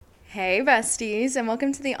Hey, besties, and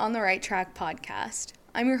welcome to the On the Right Track podcast.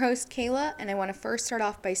 I'm your host, Kayla, and I want to first start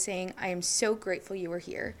off by saying I am so grateful you are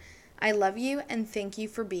here. I love you, and thank you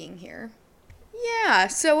for being here.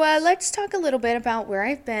 So let's talk a little bit about where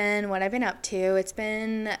I've been, what I've been up to. It's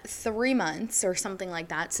been 3 months or something like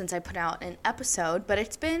that since I put out an episode, but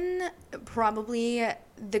it's been probably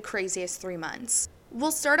the craziest 3 months.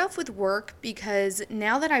 We'll start off with work because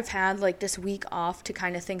now that I've had this week off to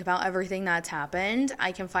kind of think about everything that's happened,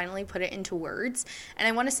 I can finally put it into words. And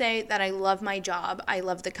I want to say that I love my job. I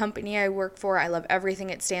love the company I work for. I love everything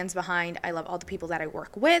it stands behind. I love all the people that I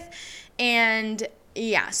work with. And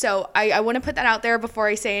so I want to put that out there before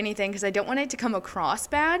I say anything because I don't want it to come across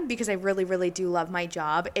bad because I really, really do love my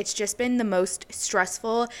job. It's just been the most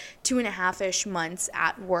stressful 2.5-ish months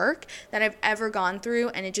at work that I've ever gone through,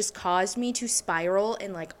 and it just caused me to spiral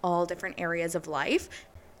in all different areas of life.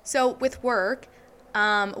 So with work,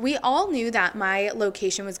 we all knew that my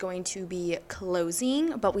location was going to be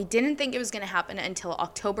closing, but we didn't think it was going to happen until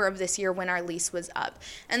October of this year when our lease was up.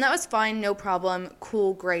 And that was fine, no problem,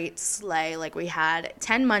 cool, great, slay. We had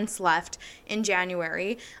 10 months left in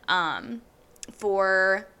January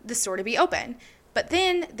for the store to be open. But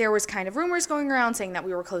then there was kind of rumors going around saying that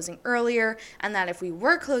we were closing earlier and that if we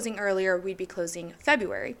were closing earlier, we'd be closing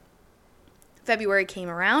February. February came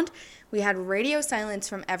around. We had radio silence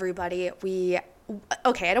from everybody.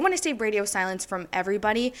 I don't want to say radio silence from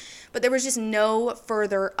everybody, but there was just no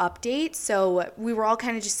further update. So we were all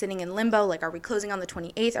kind of just sitting in limbo. Are we closing on the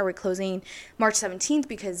 28th? Are we closing March 17th?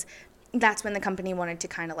 Because that's when the company wanted to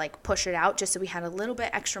kind of push it out just so we had a little bit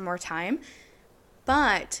extra more time.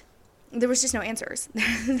 But there was just no answers.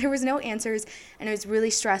 There was no answers, and it was really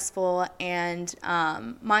stressful. And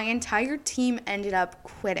my entire team ended up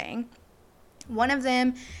quitting. One of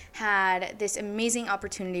them had this amazing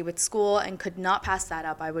opportunity with school and could not pass that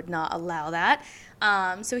up. I would not allow that.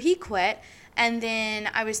 So he quit. And then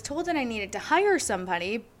I was told that I needed to hire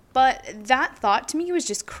somebody. But that thought to me was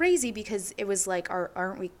just crazy because it was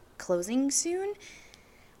aren't we closing soon?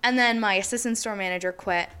 And then my assistant store manager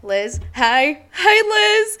quit. Liz, hi.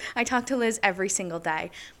 Hi, Liz. I talk to Liz every single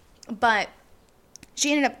day. But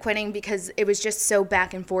she ended up quitting because it was just so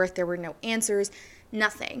back and forth. There were no answers.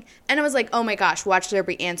 Nothing. And I was like, oh my gosh, watch there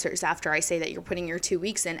be answers after I say that you're putting your 2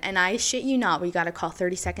 weeks in. And I shit you not, we got a call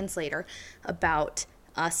 30 seconds later about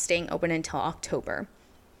us staying open until October.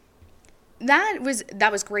 That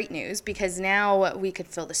was great news because now we could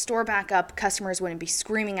fill the store back up. Customers wouldn't be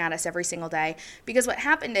screaming at us every single day. Because what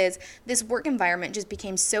happened is this work environment just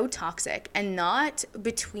became so toxic, and not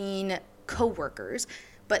between coworkers,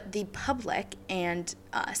 but the public and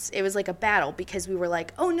us. It was like a battle because we were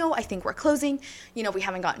like, oh no, I think we're closing. We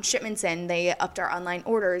haven't gotten shipments in. They upped our online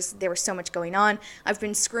orders. There was so much going on. I've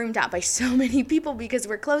been screamed at by so many people because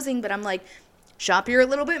we're closing, but I'm like, shop here a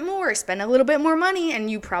little bit more, spend a little bit more money, and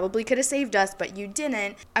you probably could have saved us, but you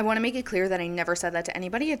didn't. I want to make it clear that I never said that to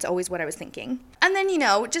anybody. It's always what I was thinking. And then,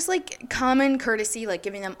 just common courtesy,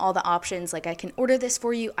 giving them all the options, I can order this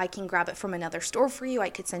for you, I can grab it from another store for you, I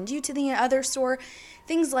could send you to the other store,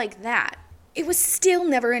 things like that. It was still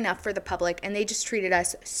never enough for the public, and they just treated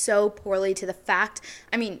us so poorly to the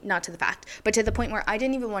point where I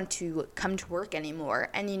didn't even want to come to work anymore.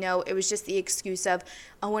 And, it was just the excuse of,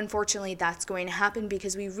 oh, unfortunately, that's going to happen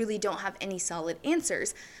because we really don't have any solid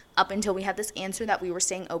answers up until we had this answer that we were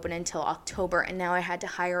staying open until October, and now I had to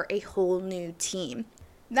hire a whole new team.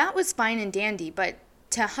 That was fine and dandy, but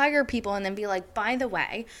to hire people and then be like, by the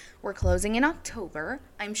way, we're closing in October.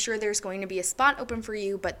 I'm sure there's going to be a spot open for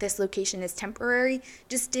you, but this location is temporary,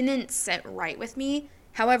 just didn't sit right with me.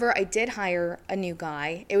 However, I did hire a new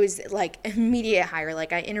guy. It was immediate hire.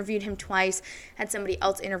 I interviewed him twice, had somebody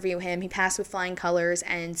else interview him. He passed with flying colors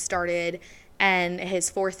and started. And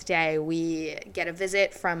his 4th day, we get a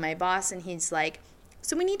visit from my boss, and he's like,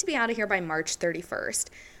 so we need to be out of here by March 31st.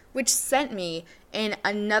 Which sent me in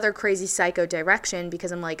another crazy psycho direction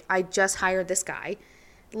because I'm like, I just hired this guy.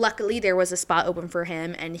 Luckily, there was a spot open for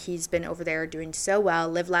him, and he's been over there doing so well.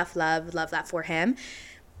 Live, laugh, love that for him.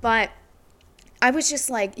 But I was just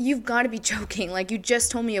like, you've got to be joking. You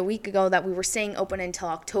just told me a week ago that we were staying open until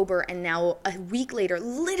October, and now a week later,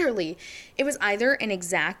 literally, it was either an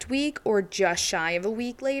exact week or just shy of a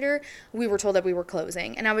week later, we were told that we were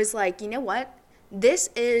closing. And I was like, you know what? This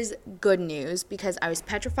is good news because I was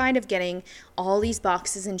petrified of getting all these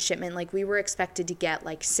boxes in shipment. We were expected to get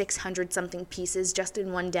 600 something pieces just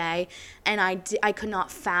in one day, and I could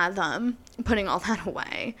not fathom putting all that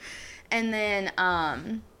away. And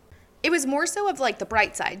then it was more so of like the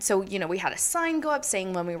bright side. So, we had a sign go up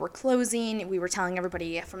saying when we were closing. We were telling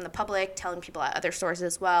everybody from the public, telling people at other stores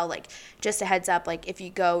as well, like, just a heads up, like, if you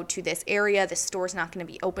go to this area, this store's not going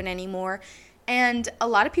to be open anymore. And a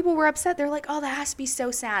lot of people were upset. They're like, oh, that has to be so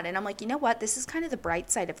sad. And I'm like, you know what? This is kind of the bright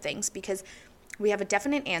side of things, because we have a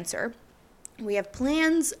definite answer. We have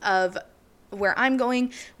plans of where I'm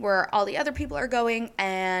going, where all the other people are going,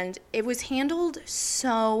 and it was handled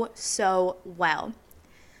so well.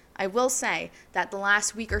 I will say that the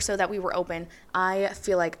last week or so that we were open, I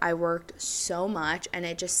feel like I worked so much, and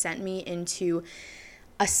it just sent me into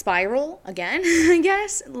a spiral again, I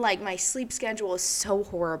guess. Like, my sleep schedule is so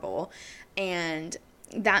horrible, and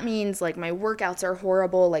that means, like, my workouts are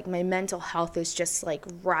horrible. Like, my mental health is just, like,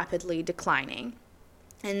 rapidly declining.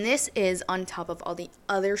 And this is on top of all the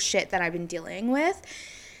other shit that I've been dealing with,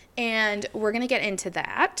 and we're going to get into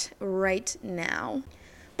that right now.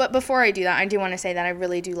 But before I do that, I do want to say that I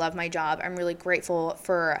really do love my job. I'm really grateful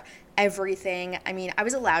for everything. I mean, I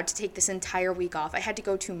was allowed to take this entire week off. I had to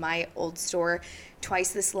go to my old store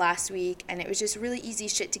twice this last week, and it was just really easy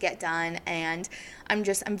shit to get done. And I'm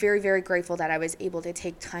very, very grateful that I was able to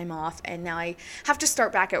take time off. And now I have to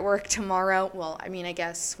start back at work tomorrow. Well, I mean, I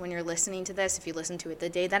guess when you're listening to this, if you listen to it the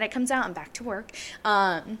day that it comes out, I'm back to work.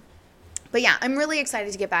 But yeah, I'm really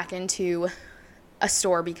excited to get back into a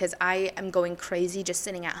store, because I am going crazy just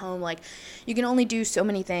sitting at home. Like, you can only do so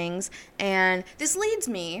many things. And this leads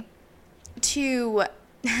me to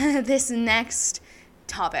this next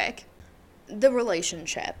topic, the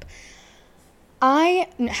relationship. I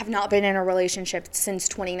have not been in a relationship since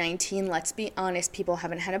 2019. Let's be honest, people.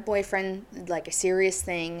 Haven't had a boyfriend, like a serious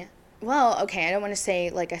thing. Well, okay, I don't want to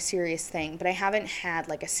say like a serious thing, but I haven't had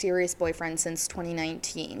like a serious boyfriend since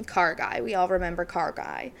 2019. Car guy. We all remember car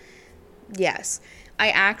guy. Yes.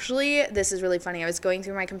 This is really funny. I was going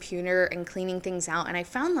through my computer and cleaning things out, and I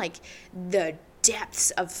found like the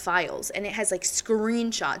depths of files, and it has like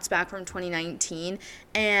screenshots back from 2019,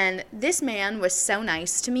 and this man was so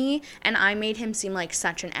nice to me, and I made him seem like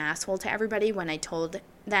such an asshole to everybody when I told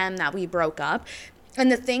them that we broke up. And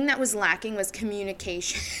the thing that was lacking was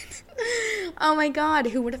communication. Oh my God,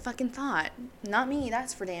 who would have fucking thought? Not me,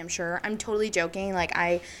 that's for damn sure. I'm totally joking. Like,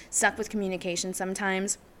 I suck with communication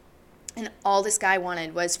sometimes. And all this guy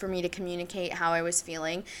wanted was for me to communicate how I was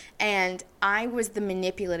feeling. And I was the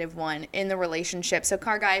manipulative one in the relationship. So,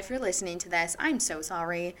 car guy, if you're listening to this, I'm so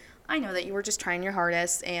sorry. I know that you were just trying your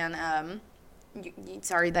hardest. And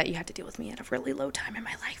sorry that you had to deal with me at a really low time in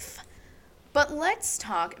my life. But let's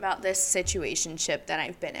talk about this situationship that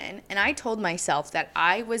I've been in. And I told myself that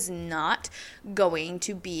I was not going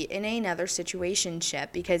to be in another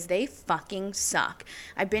situationship because they fucking suck.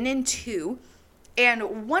 I've been in 2.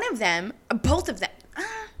 And both of them,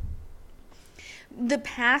 the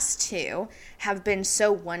past 2 have been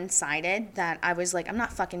so one-sided that I was like, I'm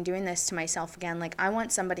not fucking doing this to myself again. Like, I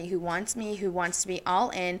want somebody who wants me, who wants to be all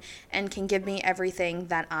in, and can give me everything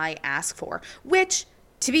that I ask for. Which,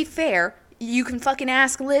 to be fair, you can fucking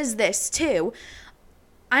ask Liz this too.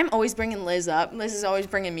 I'm always bringing Liz up. Liz is always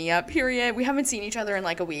bringing me up, period. We haven't seen each other in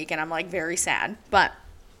like a week, and I'm like very sad. But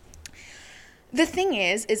the thing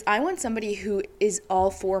is I want somebody who is all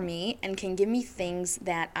for me and can give me things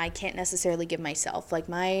that I can't necessarily give myself. Like,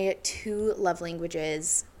 my 2 love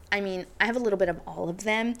languages, I mean, I have a little bit of all of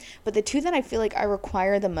them, but the 2 that I feel like I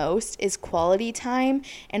require the most is quality time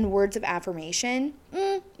and words of affirmation.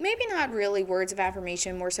 Maybe not really words of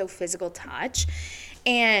affirmation, more so physical touch.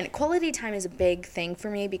 And quality time is a big thing for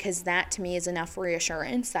me, because that to me is enough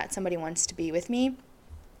reassurance that somebody wants to be with me.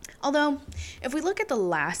 Although, if we look at the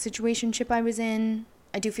last situationship I was in,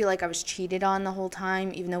 I do feel like I was cheated on the whole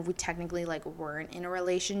time, even though we technically, like, weren't in a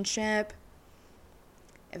relationship.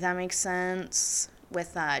 If that makes sense.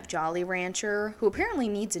 With Jolly Rancher, who apparently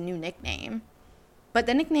needs a new nickname. But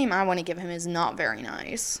the nickname I want to give him is not very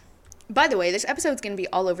nice. By the way, this episode's going to be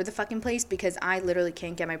all over the fucking place, because I literally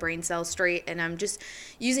can't get my brain cells straight, and I'm just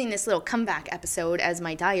using this little comeback episode as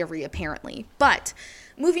my diary, apparently. But,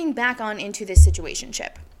 moving back on into this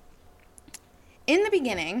situationship. In the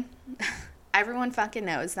beginning, everyone fucking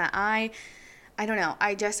knows that I don't know,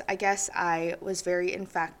 I guess I was very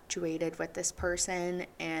infatuated with this person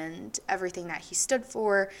and everything that he stood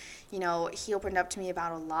for. You know, he opened up to me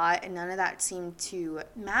about a lot, and none of that seemed to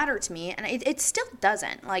matter to me, and it still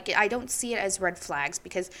doesn't. Like, I don't see it as red flags,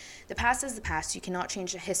 because the past is the past. You cannot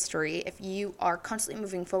change the history. If you are constantly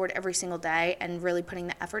moving forward every single day and really putting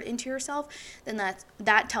the effort into yourself, then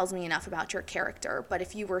that tells me enough about your character. But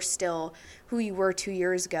if you were still who you were 2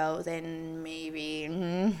 years ago, then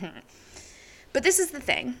maybe... But this is the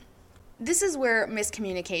thing. This is where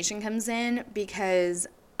miscommunication comes in, because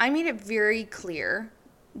I made it very clear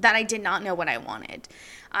that I did not know what I wanted.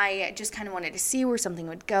 I just kind of wanted to see where something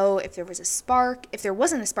would go, if there was a spark. If there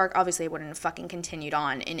wasn't a spark, obviously I wouldn't have fucking continued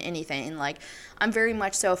on in anything. Like, I'm very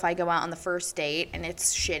much so, if I go out on the first date and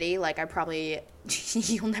it's shitty, like,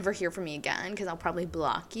 you'll never hear from me again because I'll probably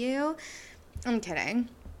block you. I'm kidding.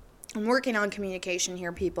 I'm working on communication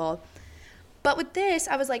here, people. But with this,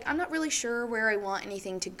 I was like, I'm not really sure where I want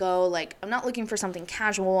anything to go. Like, I'm not looking for something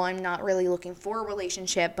casual. I'm not really looking for a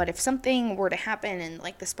relationship. But if something were to happen and,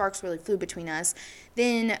 like, the sparks really flew between us,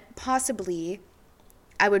 then possibly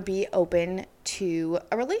I would be open to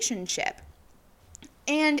a relationship.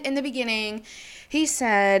 And in the beginning, he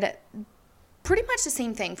said pretty much the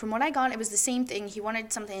same thing. From what I got, it was the same thing. He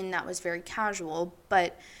wanted something that was very casual.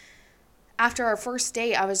 But after our first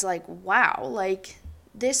date, I was like, wow, like,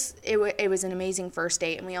 it was an amazing first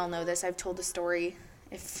date, and we all know this. I've told the story.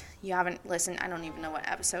 If you haven't listened, I don't even know what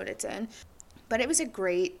episode it's in. But it was a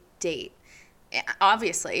great date,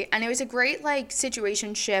 obviously. And it was a great, like,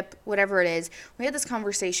 situationship, whatever it is. We had this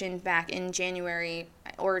conversation back in January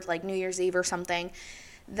or, like, New Year's Eve or something,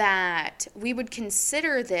 that we would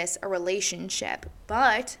consider this a relationship.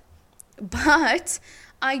 But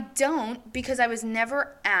I don't, because I was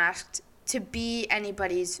never asked to be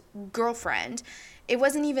anybody's girlfriend. It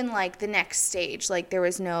wasn't even like the next stage. Like, there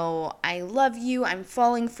was no, I love you, I'm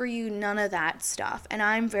falling for you, none of that stuff. And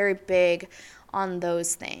I'm very big on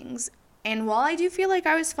those things. And while I do feel like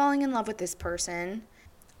I was falling in love with this person,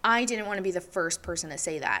 I didn't want to be the first person to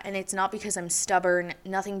say that. And it's not because I'm stubborn,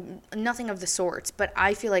 nothing of the sorts. But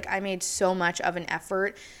I feel like I made so much of an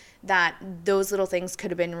effort that those little things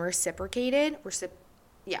could have been reciprocated.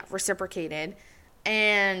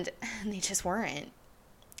 And they just weren't.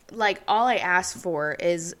 Like, all I asked for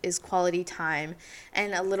is quality time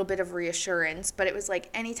and a little bit of reassurance. But it was like,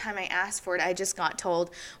 anytime I asked for it, I just got told,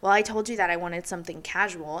 well, I told you that I wanted something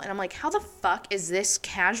casual. And I'm like, how the fuck is this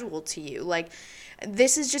casual to you? Like,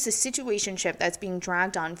 this is just a situationship that's being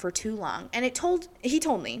dragged on for too long. And he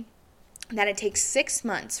told me that it takes 6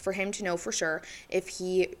 months for him to know for sure if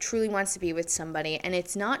he truly wants to be with somebody. And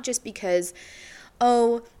it's not just because,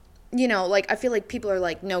 you know, like, I feel like people are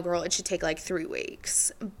like, no, girl, it should take, like, 3 weeks.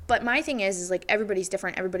 But my thing is like, everybody's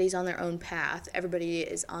different. Everybody's on their own path. Everybody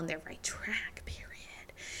is on their right track,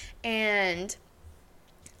 period. And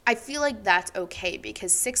I feel like that's okay,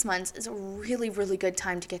 because 6 months is a really, really good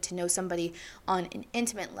time to get to know somebody on an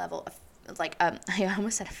intimate level, like, I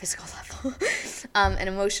almost said a physical level, an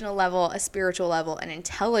emotional level, a spiritual level, an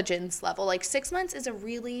intelligence level. Like, 6 months is a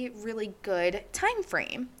really, really good time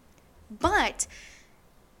frame. But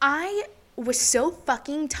I was so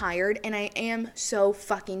fucking tired, and I am so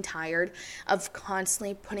fucking tired of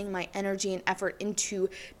constantly putting my energy and effort into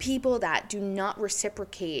people that do not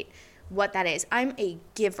reciprocate what that is. I'm a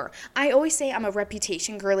giver. I always say I'm a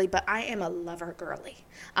reputation girly, but I am a lover girly.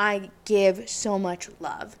 I give so much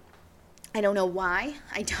love. I don't know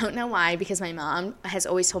why, because my mom has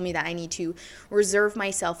always told me that I need to reserve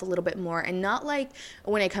myself a little bit more, and not like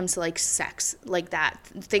when it comes to, like, sex, like that,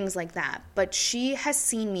 things like that. But she has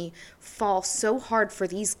seen me fall so hard for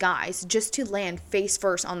these guys just to land face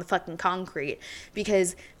first on the fucking concrete,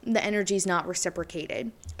 because the energy's not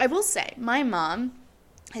reciprocated. I will say, my mom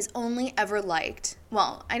has only ever liked,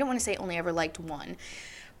 well, I don't want to say only ever liked one,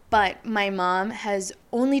 but my mom has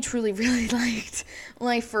only truly really liked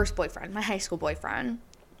my first boyfriend, my high school boyfriend.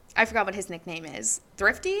 I forgot what his nickname is.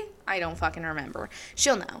 Thrifty? I don't fucking remember.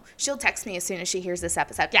 She'll know. She'll text me as soon as she hears this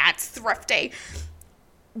episode. Yeah, it's Thrifty.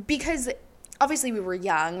 Because obviously we were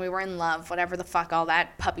young, we were in love, whatever the fuck all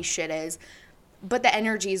that puppy shit is. But the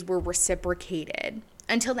energies were reciprocated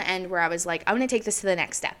until the end, where I was like, I want to take this to the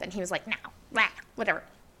next step. And he was like, no, whatever.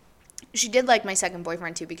 She did like my second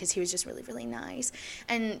boyfriend too, because he was just really, really nice.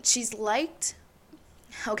 And she's liked,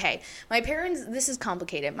 okay, my parents, this is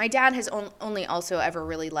complicated. My dad has only also ever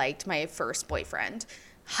really liked my first boyfriend.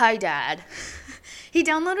 Hi, Dad. He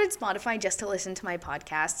downloaded Spotify just to listen to my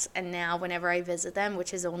podcasts, and now whenever I visit them,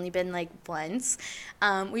 which has only been like once,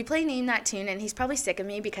 we play Name That Tune, and he's probably sick of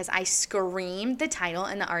me because I scream the title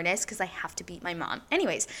and the artist because I have to beat my mom.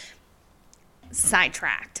 Anyways,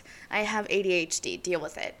 sidetracked. I have ADHD. Deal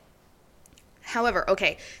with it. However,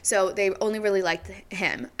 okay, so they only really liked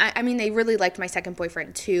him. I mean, they really liked my second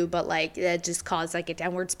boyfriend too, but, like, that just caused, like, a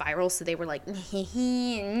downward spiral, so they were like,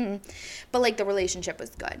 but, like, the relationship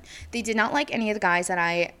was good. They did not like any of the guys that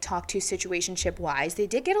I talked to situationship-wise. They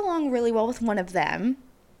did get along really well with one of them,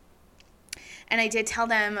 and I did tell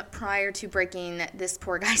them prior to breaking this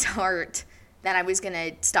poor guy's heart that I was going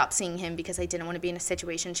to stop seeing him because I didn't want to be in a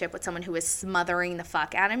situationship with someone who was smothering the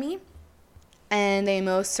fuck out of me. And they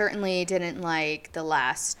most certainly didn't like the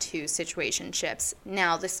last two situationships.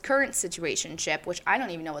 Now, this current situationship, which I don't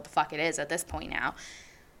even know what the fuck it is at this point now,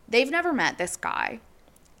 they've never met this guy.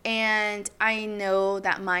 And I know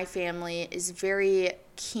that my family is very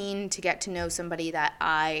keen to get to know somebody that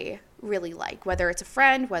I really like, whether it's a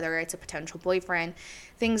friend, whether it's a potential boyfriend,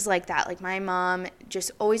 things like that. Like, my mom just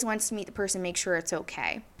always wants to meet the person, make sure it's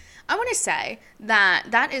okay. I want to say that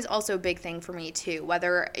that is also a big thing for me too,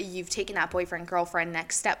 whether you've taken that boyfriend, girlfriend,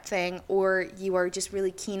 next step thing, or you are just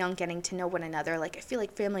really keen on getting to know one another. Like, I feel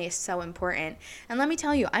like family is so important. And let me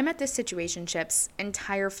tell you, I met this situationship's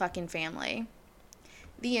entire fucking family.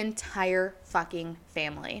 The entire fucking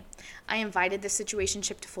family. I invited this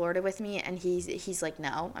situationship to Florida with me, and he's like,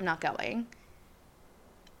 no, I'm not going.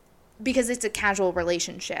 Because it's a casual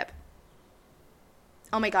relationship.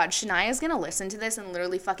 Oh my God, Shania's gonna listen to this and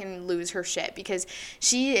literally fucking lose her shit, because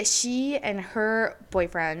she and her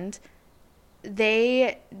boyfriend,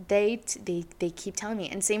 they keep telling me,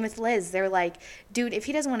 and same with Liz. They're like, dude, if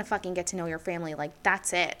he doesn't want to fucking get to know your family, like,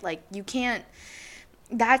 that's it. Like, you can't.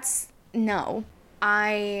 No.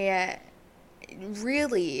 I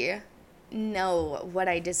really know what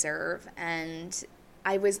I deserve, and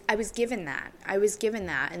I was given that.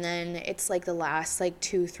 And then it's like the last like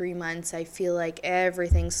 2-3 months, I feel like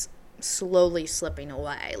everything's slowly slipping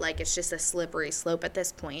away. Like, it's just a slippery slope at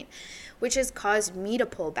this point, which has caused me to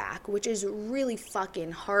pull back, which is really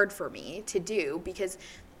fucking hard for me to do, because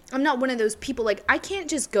I'm not one of those people, like, I can't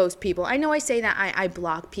just ghost people. I know I say that I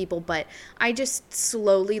block people, but I just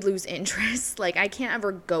slowly lose interest. Like, I can't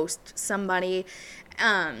ever ghost somebody.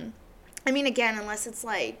 I mean, again, unless it's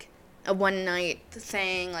like a one night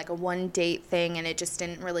thing, like a one date thing, and it just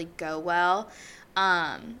didn't really go well.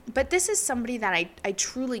 But this is somebody that I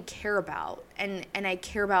truly care about, and I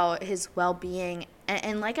care about his well-being.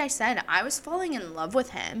 And like I said, I was falling in love with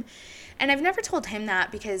him, and I've never told him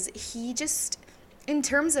that, because he just, in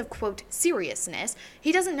terms of, quote, seriousness,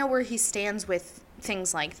 he doesn't know where he stands with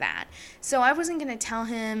things like that. So I wasn't going to tell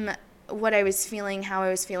him what I was feeling, how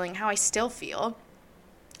I still feel.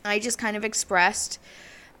 I just kind of expressed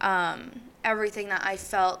everything that I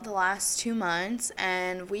felt the last 2 months,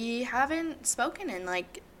 and we haven't spoken in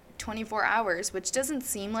like 24 hours, which doesn't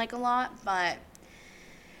seem like a lot, but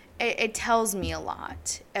it tells me a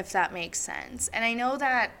lot, if that makes sense. And I know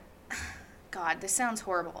that, God, this sounds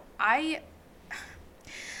horrible.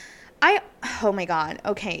 Oh my God.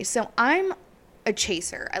 Okay, so I'm a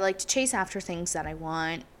chaser. I like to chase after things that I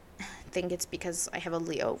want. I think it's because I have a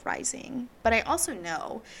Leo rising. But I also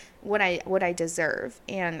know what I deserve,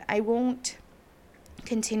 and I won't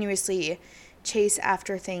continuously chase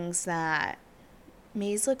after things that...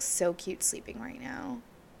 Maze looks so cute sleeping right now.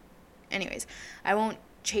 Anyways, I won't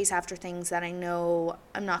chase after things that I know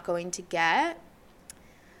I'm not going to get.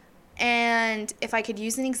 And if I could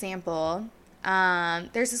use an example...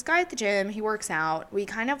 there's this guy at the gym. He works out. We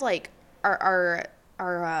kind of like our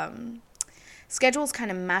schedules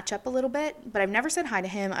kind of match up a little bit, but I've never said hi to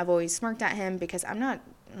him. I've always smirked at him, because I'm not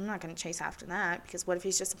going to chase after that, because what if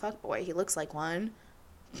he's just a fuckboy? He looks like one.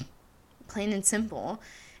 Plain and simple.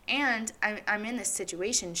 And I'm in this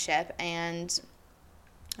situationship, and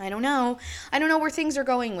I don't know where things are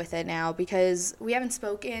going with it now, because we haven't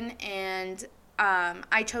spoken, and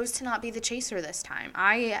I chose to not be the chaser this time.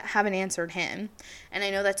 I haven't answered him, and I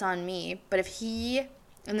know that's on me, but if he,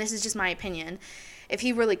 and this is just my opinion, if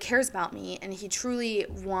he really cares about me and he truly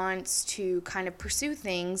wants to kind of pursue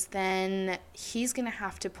things, then he's going to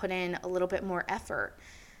have to put in a little bit more effort.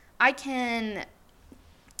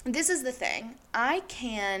 This is the thing, I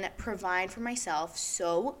can provide for myself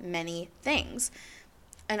so many things,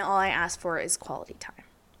 and all I ask for is quality time.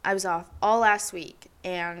 I was off all last week,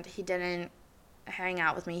 and he didn't hang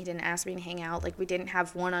out with me. He didn't ask me to hang out. Like, we didn't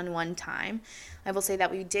have one-on-one time. I will say that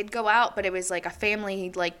we did go out, but it was like a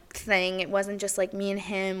family like thing. It wasn't just like me and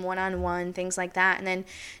him one-on-one, things like that. And then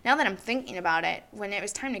now that I'm thinking about it, when it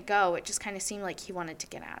was time to go, it just kind of seemed like he wanted to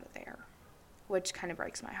get out of there, which kind of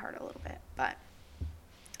breaks my heart a little bit. But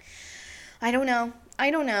I don't know.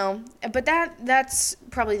 But that's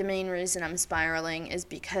probably the main reason I'm spiraling, is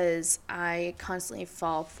because I constantly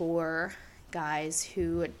fall for guys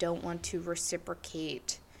who don't want to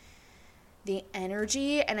reciprocate the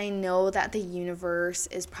energy. And I know that the universe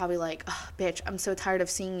is probably like, oh, bitch, I'm so tired of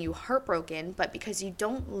seeing you heartbroken, but because you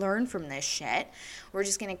don't learn from this shit, we're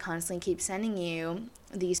just going to constantly keep sending you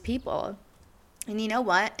these people. And you know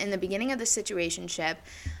what? In the beginning of the situationship,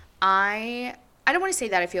 I don't want to say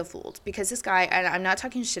that I feel fooled, because this guy, and I'm not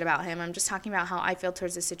talking shit about him, I'm just talking about how I feel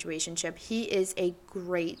towards the situationship. He is a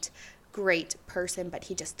great great person, but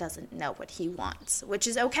he just doesn't know what he wants, which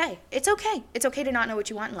is okay. It's okay. It's okay to not know what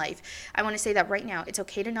you want in life. I want to say that right now. It's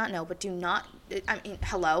okay to not know, but do not,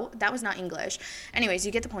 hello? That was not English. Anyways,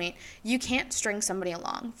 you get the point. You can't string somebody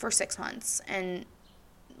along for 6 months and,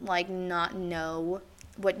 like, not know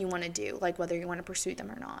what you want to do, like, whether you want to pursue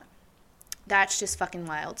them or not. That's just fucking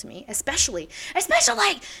wild to me, especially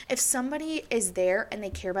if somebody is there and they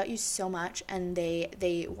care about you so much and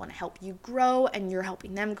they want to help you grow and you're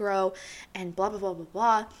helping them grow and blah, blah, blah, blah,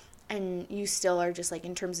 blah. And you still are just like,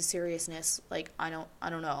 in terms of seriousness, like, I don't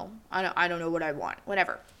know. I don't know what I want,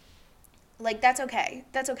 whatever. Like, that's okay.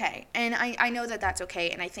 That's okay. And I know that that's okay.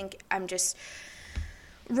 And I think I'm just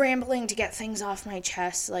rambling to get things off my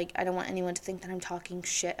chest. Like, I don't want anyone to think that I'm talking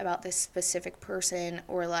shit about this specific person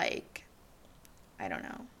or, like, I don't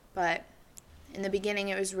know. But in the beginning,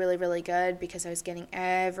 it was really, really good because I was getting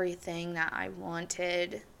everything that I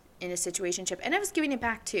wanted in a situationship. And I was giving it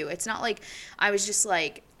back, too. It's not like I was just,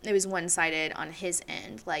 like, it was one-sided on his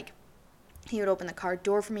end. Like, he would open the car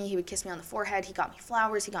door for me. He would kiss me on the forehead. He got me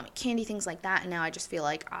flowers. He got me candy, things like that. And now I just feel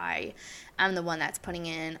like I am the one that's putting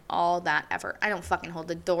in all that effort. I don't fucking hold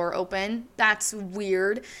the door open. That's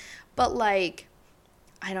weird. But, like,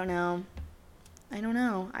 I don't know. I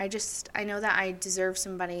know that I deserve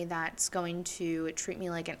somebody that's going to treat me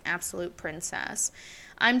like an absolute princess.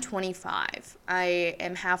 I'm 25. I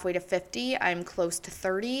am halfway to 50. I'm close to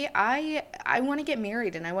 30. I want to get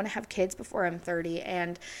married and I want to have kids before I'm 30.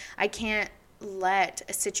 And I can't let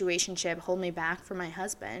a situationship hold me back from my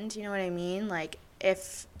husband. You know what I mean? Like,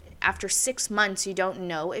 if after 6 months you don't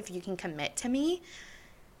know if you can commit to me,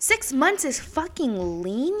 6 months is fucking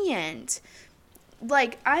lenient.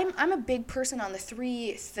 Like, I'm a big person on the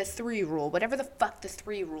three rule, whatever the fuck the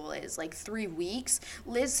 3 rule is, like 3 weeks.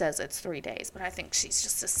 Liz says it's 3 days, but I think she's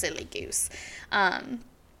just a silly goose.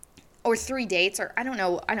 Or 3 dates, or I don't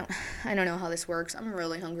know how this works. I'm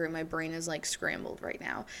really hungry. My brain is like scrambled right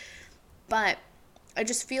now. But I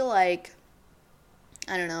just feel like,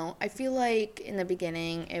 I don't know. I feel like in the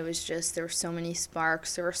beginning, it was just, there were so many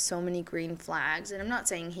sparks, there were so many green flags, and I'm not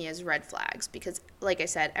saying he has red flags, because, like I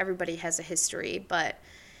said, everybody has a history, but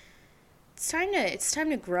it's time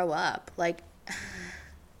to grow up. Like,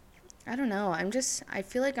 I don't know. I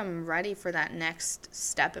feel like I'm ready for that next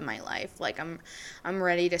step in my life. Like, I'm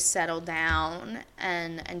ready to settle down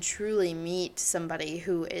and truly meet somebody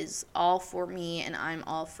who is all for me and I'm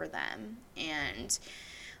all for them. And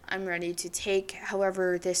I'm ready to take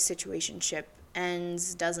however this situationship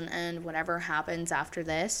ends, doesn't end, whatever happens after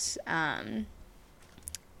this, as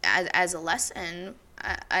a lesson,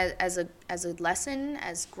 as a lesson,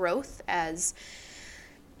 as growth, as,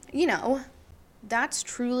 you know, that's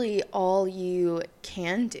truly all you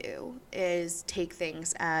can do, is take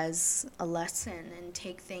things as a lesson and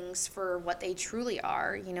take things for what they truly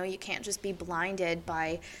are. You know, you can't just be blinded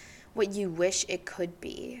by what you wish it could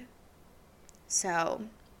be. So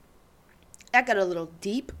that got a little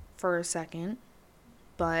deep for a second,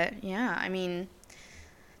 but yeah, I mean,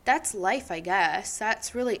 that's life, I guess.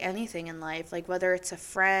 That's really anything in life, like whether it's a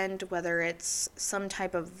friend, whether it's some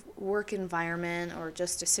type of work environment, or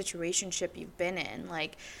just a situationship you've been in.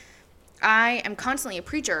 Like, I am constantly a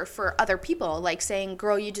preacher for other people, like saying,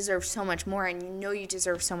 girl, you deserve so much more, and you know you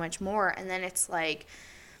deserve so much more, and then it's like,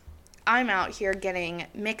 I'm out here getting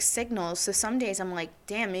mixed signals. So some days I'm like,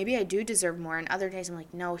 damn, maybe I do deserve more. And other days I'm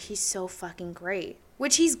like, no, he's so fucking great.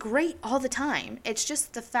 Which he's great all the time. It's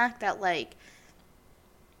just the fact that, like,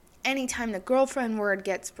 anytime the girlfriend word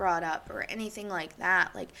gets brought up or anything like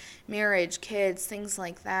that, like marriage, kids, things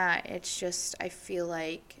like that, it's just, I feel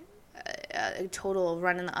like a total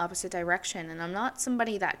run in the opposite direction. And I'm not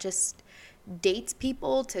somebody that just dates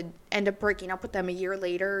people to end up breaking up with them a year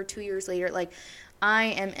later, 2 years later. Like, I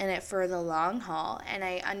am in it for the long haul, and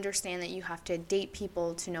I understand that you have to date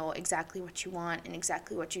people to know exactly what you want and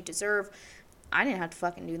exactly what you deserve. I didn't have to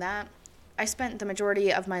fucking do that. I spent the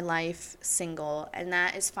majority of my life single, and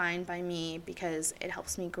that is fine by me because it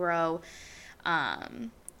helps me grow.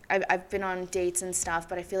 I've been on dates and stuff,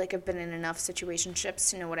 but I feel like I've been in enough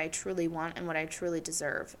situationships to know what I truly want and what I truly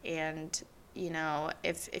deserve. And, you know,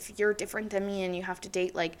 if you're different than me and you have to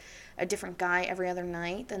date, like, a different guy every other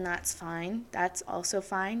night, then that's fine. That's also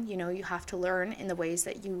fine. You know, you have to learn in the ways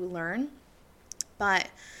that you learn. But,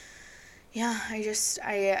 yeah, I guess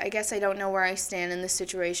I don't know where I stand in this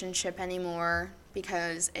situationship anymore,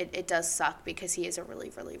 because it does suck, because he is a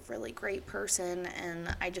really, really, really great person,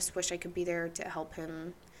 and I just wish I could be there to help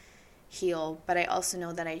him heal. But I also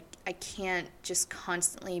know that I can't just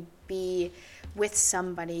constantly be with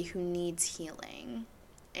somebody who needs healing.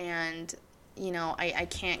 And, you know, I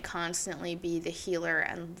can't constantly be the healer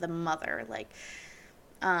and the mother. Like,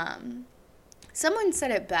 Someone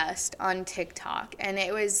said it best on TikTok, and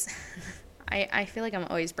it was, I feel like I'm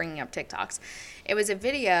always bringing up TikToks. It was a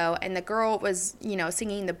video, and the girl was,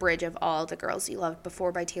 singing the bridge of All the Girls You Loved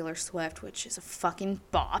Before by Taylor Swift, which is a fucking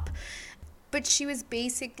bop. But she was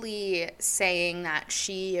basically saying that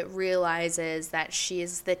she realizes that she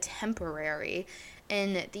is the temporary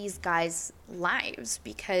in these guys' lives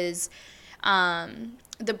because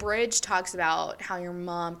the bridge talks about how your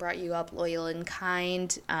mom brought you up loyal and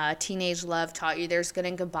kind. Teenage love taught you there's good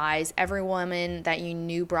and goodbyes. Every woman that you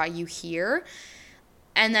knew brought you here.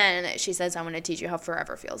 And then she says, I'm going to teach you how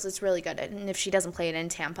forever feels. It's really good. And if she doesn't play it in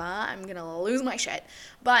Tampa, I'm going to lose my shit.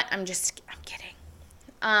 But I'm kidding.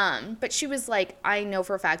 But she was like, I know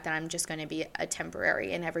for a fact that I'm just going to be a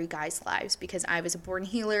temporary in every guy's lives because I was a born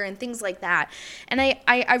healer and things like that. And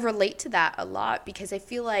I relate to that a lot because I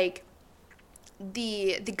feel like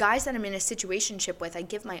the guys that I'm in a situationship with, I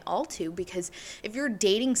give my all to, because if you're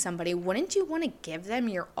dating somebody, wouldn't you want to give them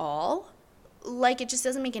your all? Like, it just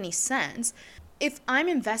doesn't make any sense. If I'm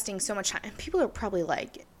investing so much time, and people are probably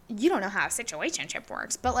like, you don't know how a situationship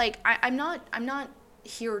works, but like, I'm not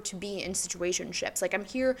here to be in situationships. Like, I'm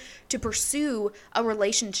here to pursue a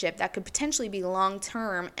relationship that could potentially be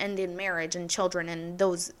long-term and in marriage and children and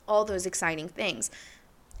all those exciting things.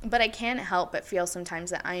 But I can't help but feel sometimes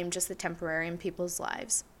that I am just the temporary in people's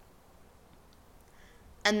lives.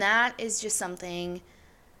 And that is just something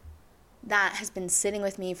that has been sitting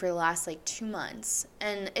with me for the last 2 months.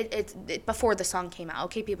 And it before the song came out.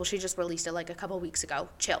 Okay, people, she just released it a couple weeks ago.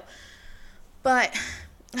 Chill. But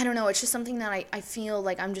I don't know, it's just something that I feel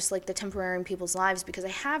like I'm just the temporary in people's lives because I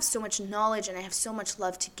have so much knowledge and I have so much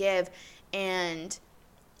love to give. And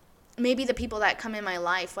maybe the people that come in my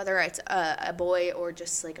life, whether it's a boy or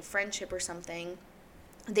just a friendship or something,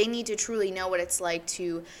 they need to truly know what it's like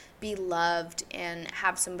to be loved and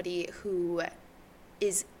have somebody who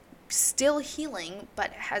is still healing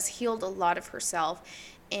but has healed a lot of herself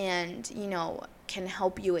and, can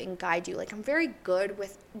help you and guide you. I'm very good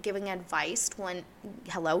with giving advice when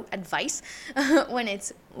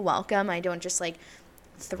it's welcome. I don't just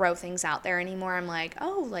throw things out there anymore. I'm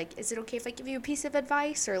is it okay if I give you a piece of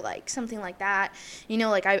advice or something like that?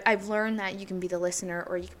 I've learned that you can be the listener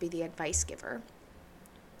or you can be the advice giver.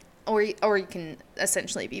 Or you can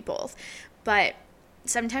essentially be both. But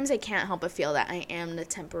sometimes I can't help but feel that I am the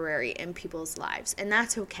temporary in people's lives. And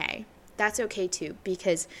that's okay. That's okay too,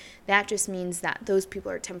 because that just means that those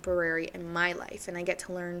people are temporary in my life and I get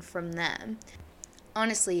to learn from them.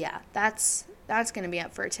 Honestly, yeah, that's going to be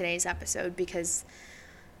up for today's episode because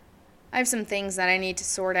I have some things that I need to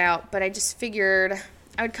sort out, but I just figured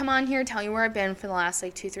I would come on here, tell you where I've been for the last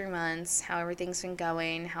 2-3 months, how everything's been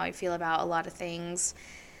going, how I feel about a lot of things.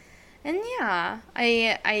 And yeah,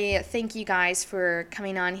 I thank you guys for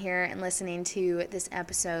coming on here and listening to this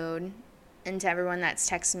episode, and to everyone that's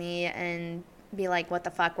texted me and be like, what the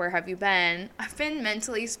fuck, where have you been? I've been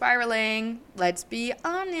mentally spiraling, let's be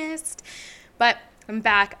honest. But I'm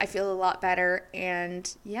back, I feel a lot better,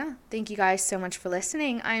 and yeah, thank you guys so much for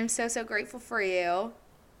listening. I am so, so grateful for you.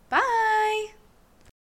 Bye!